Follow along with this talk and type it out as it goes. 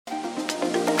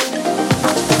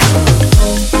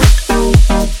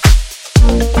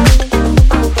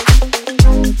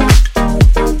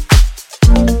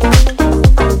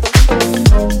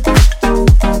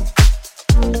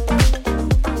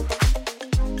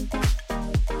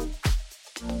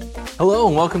Hello,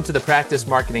 and welcome to the Practice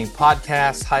Marketing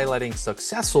Podcast, highlighting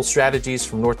successful strategies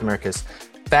from North America's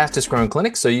fastest growing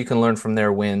clinics so you can learn from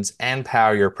their wins and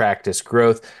power your practice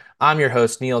growth. I'm your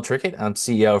host, Neil Trickett. I'm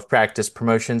CEO of Practice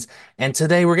Promotions. And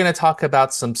today we're going to talk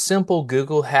about some simple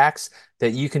Google hacks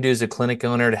that you can do as a clinic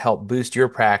owner to help boost your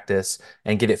practice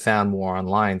and get it found more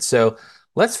online. So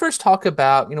let's first talk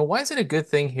about, why is it a good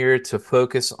thing here to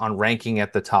focus on ranking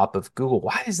at the top of Google?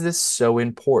 Why is this so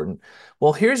important?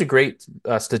 Well, here's a great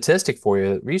statistic for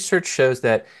you. Research shows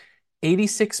that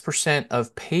 86%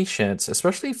 of patients,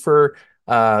 especially for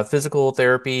physical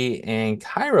therapy and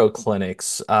chiro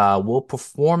clinics, will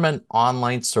perform an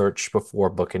online search before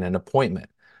booking an appointment.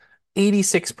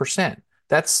 86%.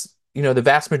 That's, the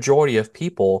vast majority of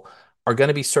people are going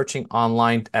to be searching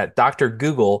online at Dr.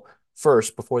 Google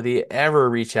first before they ever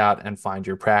reach out and find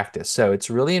your practice. So it's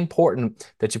really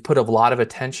important that you put a lot of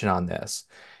attention on this.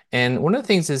 And one of the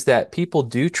things is that people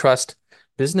do trust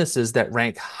businesses that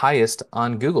rank highest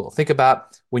on Google. Think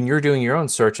about when you're doing your own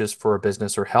searches for a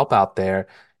business or help out there,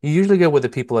 you usually go with the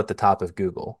people at the top of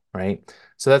Google, right?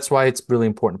 So that's why it's really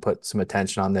important to put some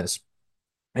attention on this.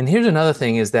 And here's another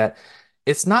thing is that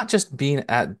it's not just being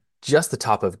at just the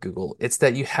top of Google, it's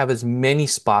that you have as many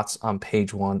spots on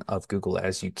page one of Google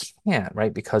as you can,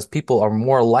 right? Because people are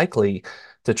more likely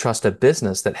to trust a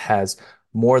business that has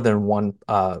more than one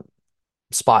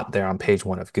spot there on page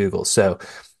one of Google. So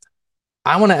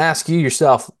I want to ask you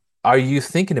yourself, are you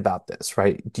thinking about this,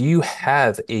 right? Do you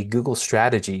have a Google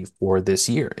strategy for this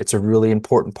year? It's a really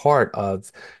important part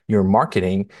of your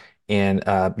marketing and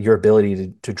your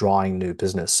ability to drawing new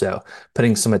business. So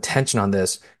putting some attention on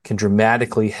this can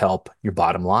dramatically help your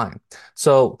bottom line.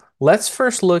 So let's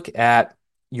first look at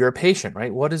your patient,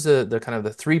 right? What is the kind of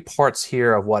the three parts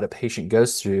here of what a patient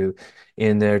goes through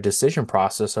in their decision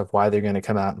process of why they're going to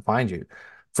come out and find you?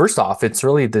 First off, it's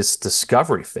really this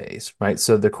discovery phase, right?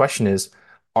 So the question is,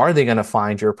 are they going to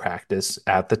find your practice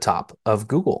at the top of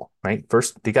Google, right?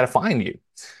 First, they got to find you.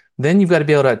 Then you've got to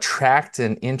be able to attract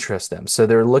and interest them. So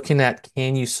they're looking at,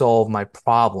 can you solve my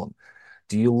problem?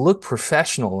 Do you look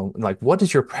professional? Like, what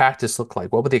does your practice look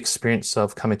like? What would the experience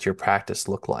of coming to your practice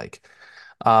look like?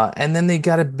 And then they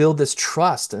got to build this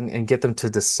trust and get them to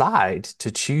decide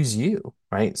to choose you,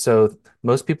 right? So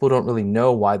most people don't really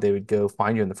know why they would go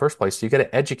find you in the first place. So you got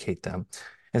to educate them.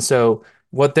 And so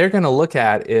what they're going to look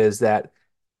at is that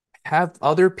have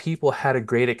other people had a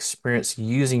great experience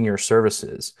using your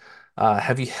services?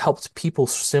 Have you helped people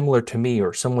similar to me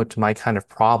or similar to my kind of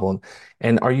problem?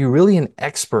 And are you really an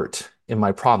expert in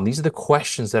my problem? These are the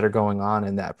questions that are going on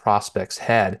in that prospect's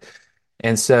head.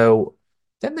 And so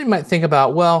then they might think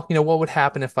about, well, what would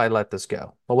happen if I let this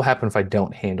go? What will happen if I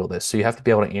don't handle this? So you have to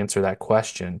be able to answer that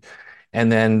question.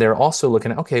 And then they're also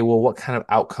looking at, okay, well, what kind of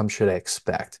outcome should I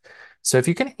expect? So if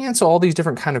you can answer all these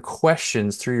different kind of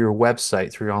questions through your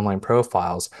website, through your online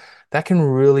profiles, that can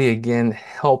really, again,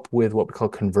 help with what we call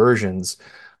conversions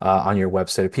on your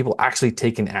website, people actually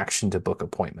taking action to book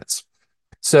appointments.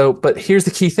 So, but here's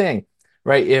the key thing,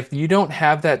 right? If you don't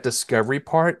have that discovery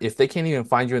part, if they can't even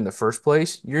find you in the first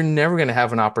place, you're never going to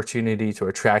have an opportunity to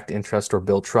attract interest or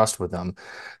build trust with them.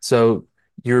 So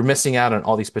you're missing out on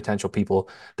all these potential people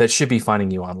that should be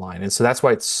finding you online. And so that's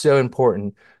why it's so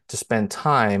important to spend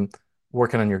time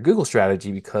working on your Google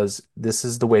strategy, because this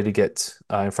is the way to get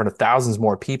in front of thousands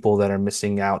more people that are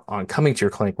missing out on coming to your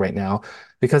clinic right now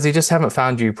because they just haven't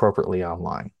found you appropriately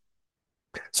online.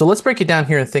 So let's break it down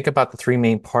here and think about the three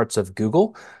main parts of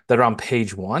Google that are on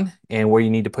page one and where you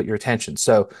need to put your attention.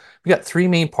 So we got three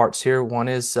main parts here. One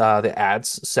is the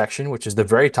ads section, which is the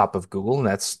very top of Google, and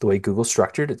that's the way Google's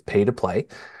structured. It's pay to play,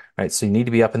 right? So you need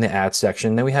to be up in the ads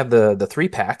section. Then we have the three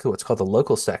pack, what's called the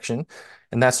local section,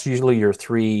 and that's usually your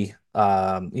three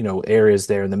areas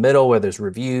there in the middle where there's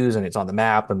reviews and it's on the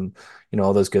map and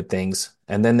all those good things.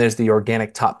 And then there's the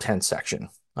organic top 10 section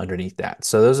underneath that.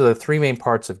 So those are the three main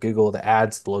parts of Google: the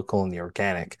ads, the local, and the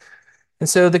organic. And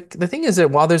so the thing is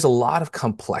that while there's a lot of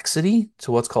complexity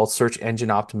to what's called search engine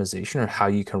optimization or how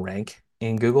you can rank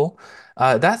in Google,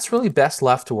 that's really best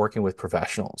left to working with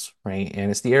professionals, right?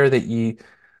 And it's the area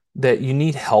that you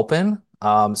need help in.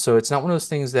 So it's not one of those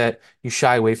things that you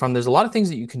shy away from. There's a lot of things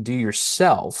that you can do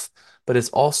yourself, but it's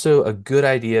also a good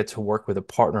idea to work with a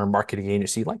partner marketing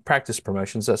agency like Practice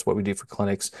Promotions. That's what we do for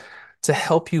clinics, to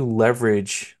help you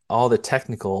leverage all the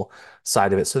technical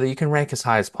side of it so that you can rank as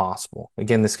high as possible.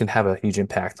 Again, this can have a huge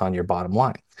impact on your bottom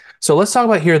line. So let's talk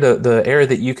about here the area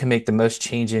that you can make the most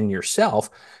change in yourself,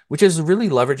 which is really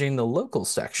leveraging the local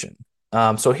section.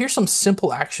 So here's some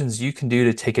simple actions you can do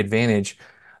to take advantage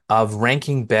of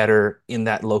ranking better in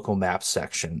that local map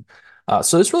section.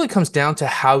 So this really comes down to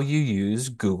how you use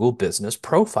Google Business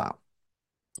Profile.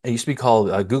 It used to be called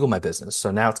Google My Business.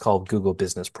 So now it's called Google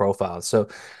Business Profile. So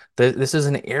this is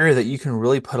an area that you can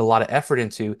really put a lot of effort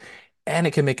into, and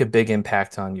it can make a big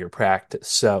impact on your practice.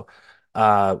 So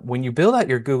when you build out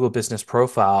your Google Business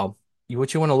Profile,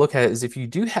 what you want to look at is if you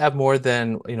do have more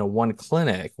than one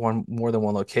clinic, more than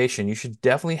one location, you should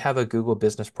definitely have a Google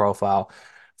Business Profile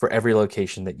for every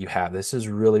location that you have. This is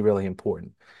really, really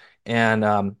important.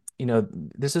 And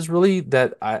this is really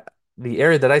the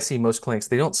area that I see most clinics,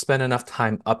 they don't spend enough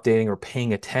time updating or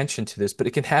paying attention to this, but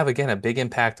it can have, again, a big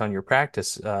impact on your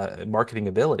practice marketing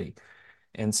ability.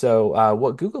 And so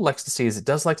what Google likes to see is it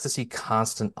does like to see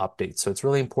constant updates. So it's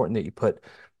really important that you put,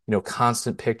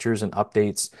 constant pictures and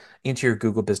updates into your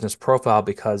Google Business Profile,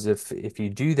 because if you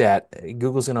do that,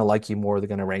 Google's going to like you more. They're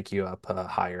going to rank you up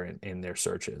higher in their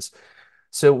searches.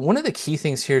 So one of the key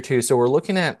things here too, so we're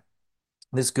looking at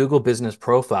this Google Business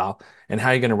Profile and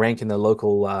how you're going to rank in the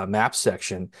local map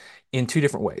section in two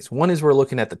different ways. One is we're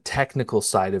looking at the technical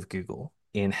side of Google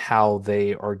in how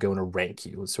they are going to rank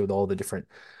you. So with all the different,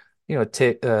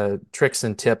 tricks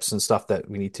and tips and stuff that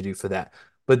we need to do for that.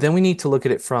 But then we need to look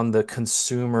at it from the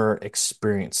consumer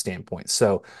experience standpoint.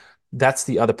 So that's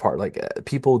the other part. Like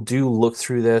people do look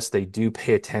through this, they do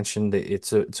pay attention.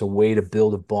 It's a way to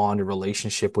build a bond, a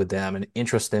relationship with them, and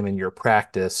interest them in your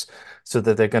practice, so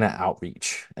that they're going to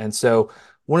outreach. And so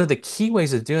one of the key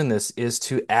ways of doing this is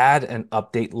to add and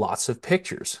update lots of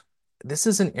pictures. This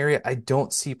is an area I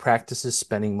don't see practices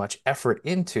spending much effort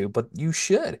into, but you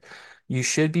should. You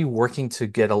should be working to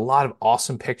get a lot of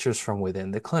awesome pictures from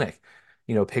within the clinic.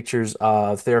 Pictures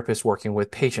of therapists working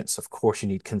with patients. Of course, you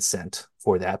need consent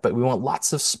for that, but we want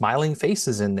lots of smiling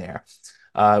faces in there.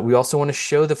 We also want to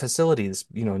show the facilities,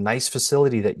 nice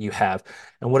facility that you have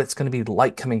and what it's going to be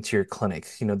like coming to your clinic.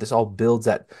 This all builds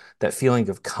that feeling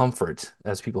of comfort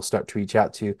as people start to reach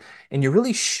out to you. And you're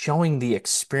really showing the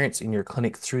experience in your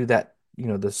clinic through that,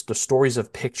 the stories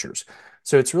of pictures.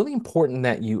 So it's really important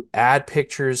that you add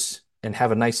pictures and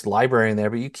have a nice library in there,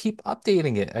 but you keep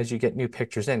updating it as you get new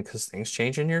pictures in, because things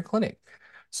change in your clinic.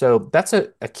 So that's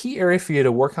a key area for you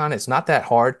to work on. It's not that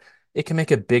hard. It can make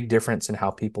a big difference in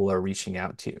how people are reaching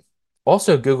out to you.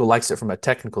 Also, Google likes it from a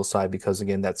technical side because,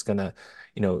 again, that's going to,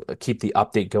 keep the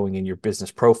update going in your business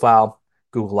profile.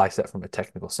 Google likes that from a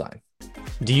technical side.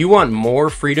 Do you want more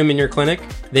freedom in your clinic?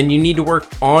 Then you need to work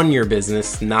on your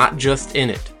business, not just in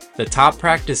it. The top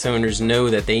practice owners know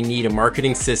that they need a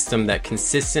marketing system that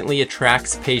consistently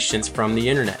attracts patients from the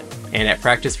internet. And at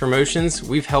Practice Promotions,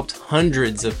 we've helped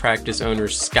hundreds of practice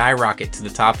owners skyrocket to the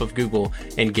top of Google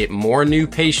and get more new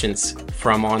patients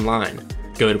from online.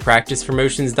 Go to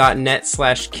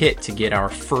practicepromotions.net/kit to get our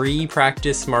free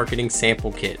practice marketing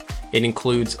sample kit. It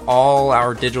includes all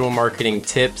our digital marketing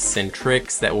tips and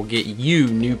tricks that will get you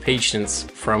new patients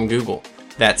from Google.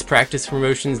 That's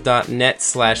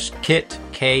practicepromotions.net/kit,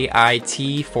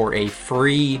 KIT, for a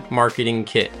free marketing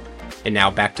kit. And now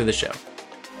back to the show.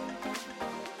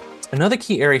 Another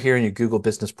key area here in your Google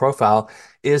Business Profile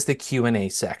is the Q&A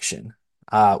section.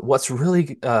 What's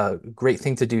really a great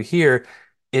thing to do here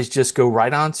is just go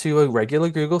right onto a regular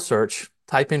Google search,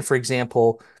 type in, for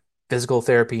example, physical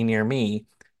therapy near me.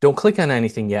 Don't click on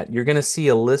anything yet. You're going to see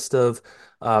a list of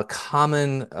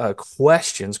common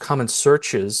questions, common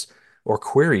searches or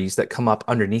queries that come up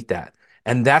underneath that.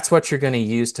 And that's what you're going to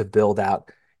use to build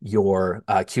out your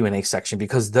Q&A section,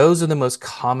 because those are the most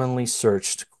commonly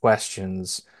searched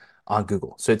questions on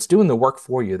Google. So it's doing the work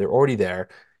for you. They're already there.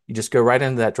 You just go right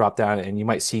into that drop down and you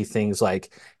might see things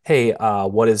like, hey,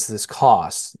 what is this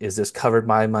cost? Is this covered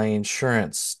by my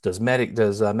insurance? Does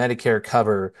Medicare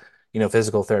cover,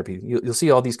 physical therapy? You'll see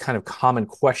all these kind of common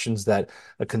questions that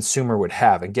a consumer would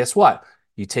have. And guess what?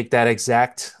 You take that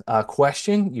exact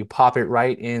question, you pop it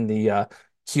right in the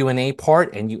Q&A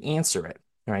part, and you answer it,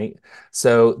 right?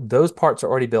 So those parts are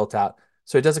already built out.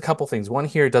 So it does a couple things. One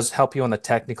here, it does help you on the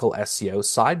technical SEO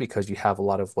side because you have a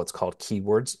lot of what's called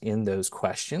keywords in those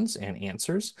questions and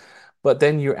answers. But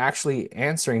then you're actually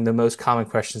answering the most common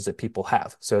questions that people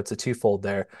have. So it's a twofold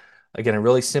there. Again, a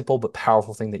really simple but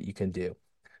powerful thing that you can do.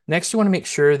 Next, you want to make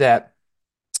sure that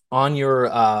on your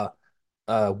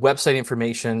website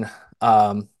information,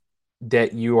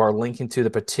 that you are linking to the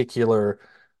particular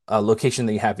location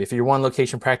that you have. If you're one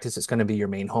location practice, it's going to be your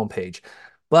main homepage.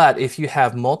 But if you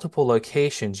have multiple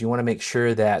locations, you want to make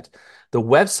sure that the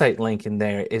website link in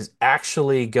there is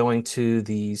actually going to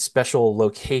the special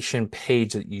location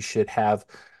page that you should have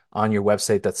on your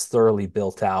website that's thoroughly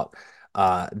built out.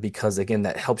 Because again,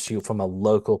 that helps you from a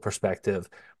local perspective,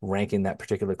 ranking that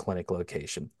particular clinic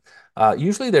location.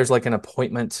 Usually there's like an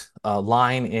appointment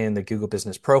line in the Google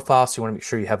Business Profile. So you want to make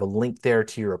sure you have a link there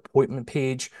to your appointment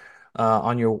page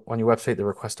on your website, the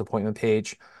request appointment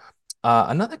page.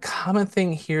 Another common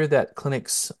thing here that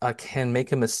clinics can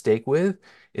make a mistake with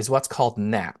is what's called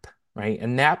NAP, right?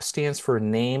 And NAP stands for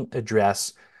name,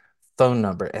 address, phone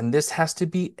number. And this has to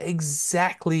be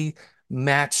exactly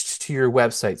matched to your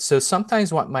website. So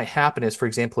sometimes what might happen is, for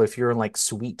example, if you're in like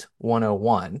Suite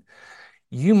 101,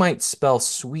 you might spell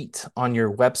suite on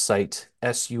your website,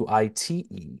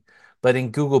 SUITE, but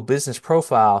in Google Business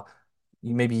Profile,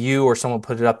 maybe you or someone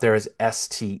put it up there as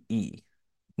STE.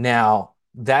 Now,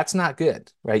 that's not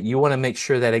good, right? You want to make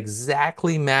sure that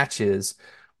exactly matches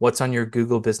what's on your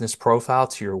Google Business Profile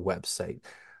to your website.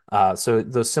 So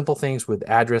those simple things with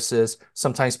addresses,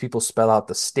 sometimes people spell out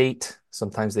the state,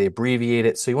 sometimes they abbreviate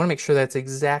it. So you want to make sure that's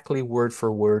exactly word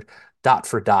for word, dot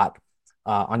for dot,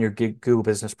 on your Google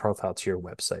Business Profile to your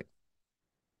website.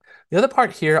 The other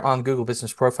part here on Google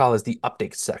Business Profile is the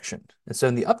update section. And so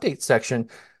in the update section,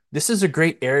 this is a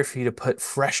great area for you to put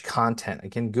fresh content.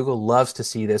 Again, Google loves to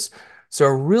see this. So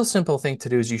a real simple thing to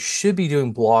do is you should be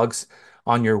doing blogs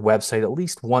on your website at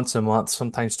least once a month,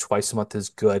 sometimes twice a month is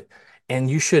good. And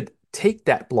you should take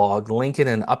that blog, link it,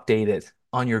 and update it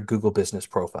on your Google Business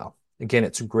Profile. Again,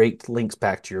 it's great links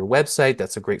back to your website.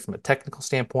 That's a great from a technical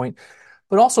standpoint,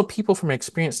 but also people from an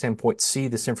experience standpoint see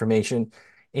this information.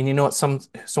 And you know what?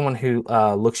 Someone who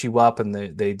looks you up and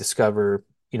they discover,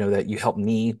 that you help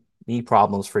knee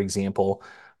problems, for example,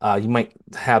 you might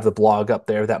have the blog up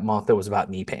there that month that was about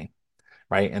knee pain,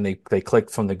 right? And they click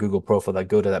from the Google profile, that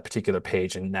go to that particular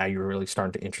page, and now you're really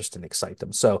starting to interest and excite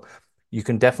them. So you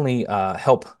can definitely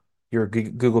help your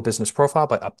Google Business Profile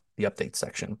by the update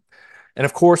section. And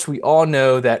of course, we all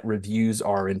know that reviews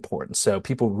are important. So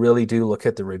people really do look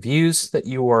at the reviews that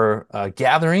you are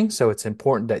gathering. So it's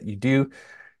important that you do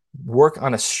work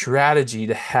on a strategy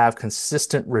to have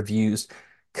consistent reviews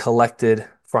collected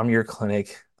from your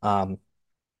clinic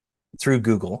through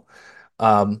Google.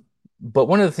 But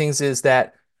one of the things is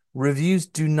that reviews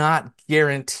do not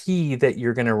guarantee that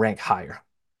you're going to rank higher.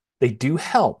 They do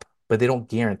help, but they don't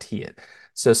guarantee it.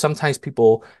 So sometimes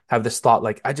people have this thought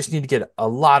like, I just need to get a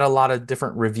lot of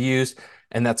different reviews,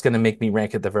 and that's going to make me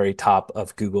rank at the very top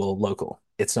of Google local.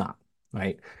 It's not,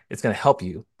 right? It's going to help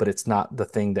you, but it's not the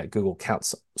thing that Google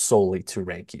counts solely to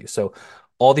rank you. So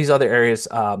all these other areas,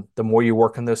 the more you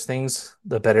work on those things,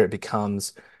 the better it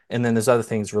becomes. And then there's other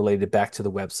things related back to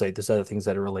the website. There's other things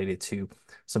that are related to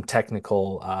some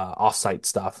technical offsite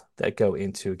stuff that go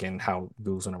into, again, how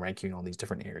Google's going to rank you in all these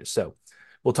different areas. So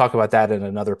we'll talk about that in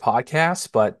another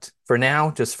podcast. But for now,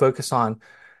 just focus on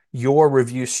your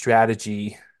review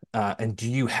strategy, and do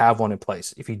you have one in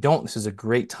place? If you don't, this is a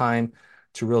great time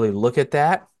to really look at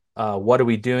that. What are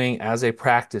we doing as a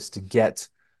practice to get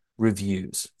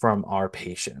reviews from our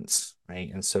patients, right?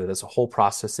 And so there's a whole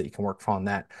process that you can work on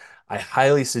that. I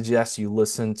highly suggest you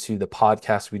listen to the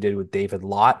podcast we did with David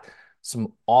Lott.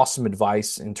 Some awesome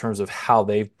advice in terms of how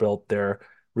they've built their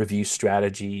review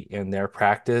strategy in their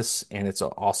practice. And it's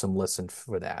an awesome listen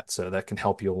for that. So that can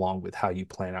help you along with how you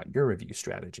plan out your review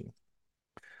strategy.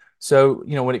 So,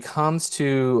 when it comes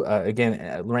to,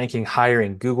 again, ranking higher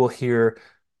in Google here,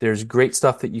 there's great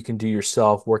stuff that you can do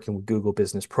yourself working with Google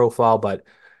Business Profile. But,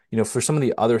 for some of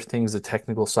the other things, the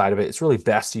technical side of it, it's really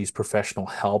best to use professional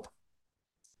help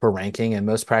for ranking. And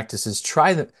most practices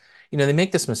try that, they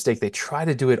make this mistake. They try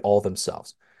to do it all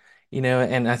themselves.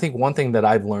 And I think one thing that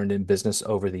I've learned in business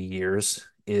over the years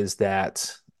is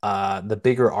that the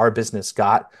bigger our business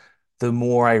got, the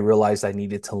more I realized I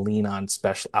needed to lean on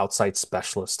outside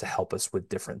specialists to help us with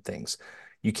different things.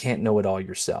 You can't know it all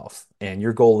yourself. And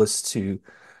your goal is to,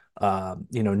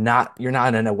 you're not a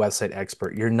website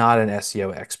expert. You're not an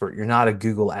SEO expert. You're not a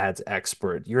Google Ads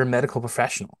expert. You're a medical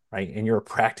professional, right? And you're a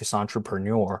practice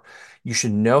entrepreneur. You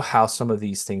should know how some of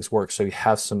these things work so you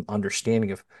have some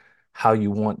understanding of how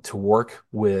you want to work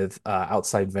with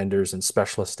outside vendors and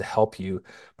specialists to help you,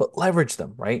 but leverage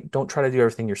them, right? Don't try to do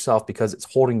everything yourself because it's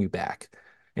holding you back.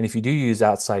 And if you do use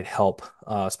outside help,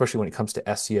 especially when it comes to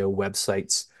SEO,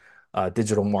 websites,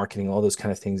 digital marketing, all those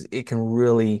kind of things, it can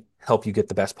really help you get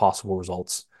the best possible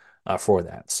results for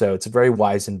that. So it's a very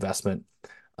wise investment.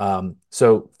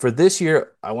 So for this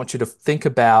year, I want you to think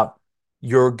about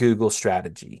your Google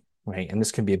strategy, right? And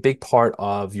this can be a big part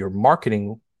of your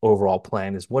marketing overall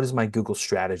plan is what is my Google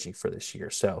strategy for this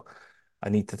year? So I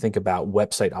need to think about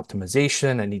website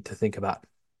optimization. I need to think about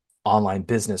online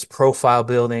business profile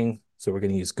building. So we're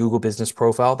going to use Google Business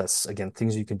Profile. That's, again,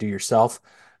 things you can do yourself.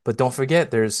 But don't forget,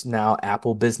 there's now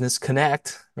Apple Business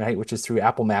Connect, right, which is through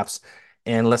Apple Maps.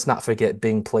 And let's not forget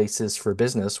Bing Places for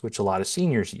Business, which a lot of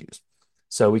seniors use.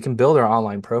 So we can build our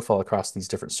online profile across these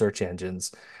different search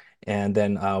engines. And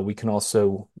then we can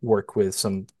also work with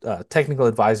some technical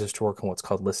advisors to work on what's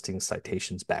called listing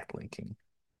citations backlinking.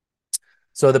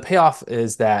 So the payoff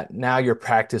is that now your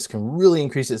practice can really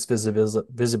increase its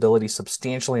visibility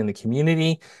substantially in the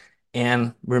community.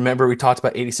 And remember, we talked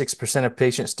about 86% of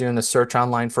patients doing the search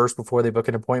online first before they book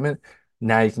an appointment.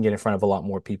 Now you can get in front of a lot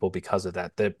more people because of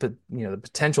that. The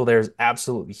potential there is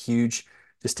absolutely huge.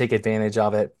 Just take advantage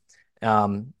of it.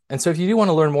 And so if you do want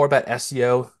to learn more about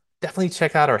SEO, definitely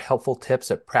check out our helpful tips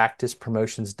at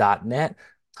practicepromotions.net.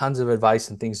 Tons of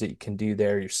advice and things that you can do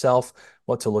there yourself,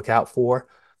 what to look out for.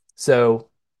 So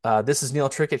this is Neil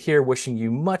Trickett here, wishing you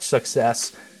much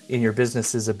success in your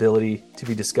business's ability to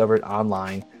be discovered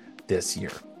online this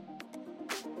year.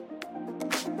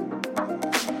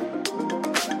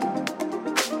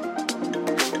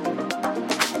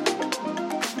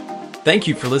 Thank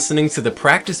you for listening to the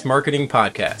Practice Marketing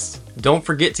Podcast. Don't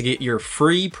forget to get your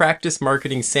free practice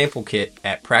marketing sample kit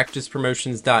at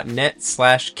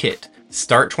practicepromotions.net/kit.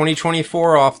 Start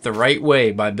 2024 off the right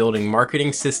way by building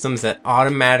marketing systems that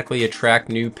automatically attract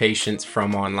new patients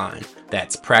from online.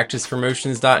 That's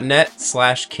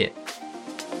practicepromotions.net/kit.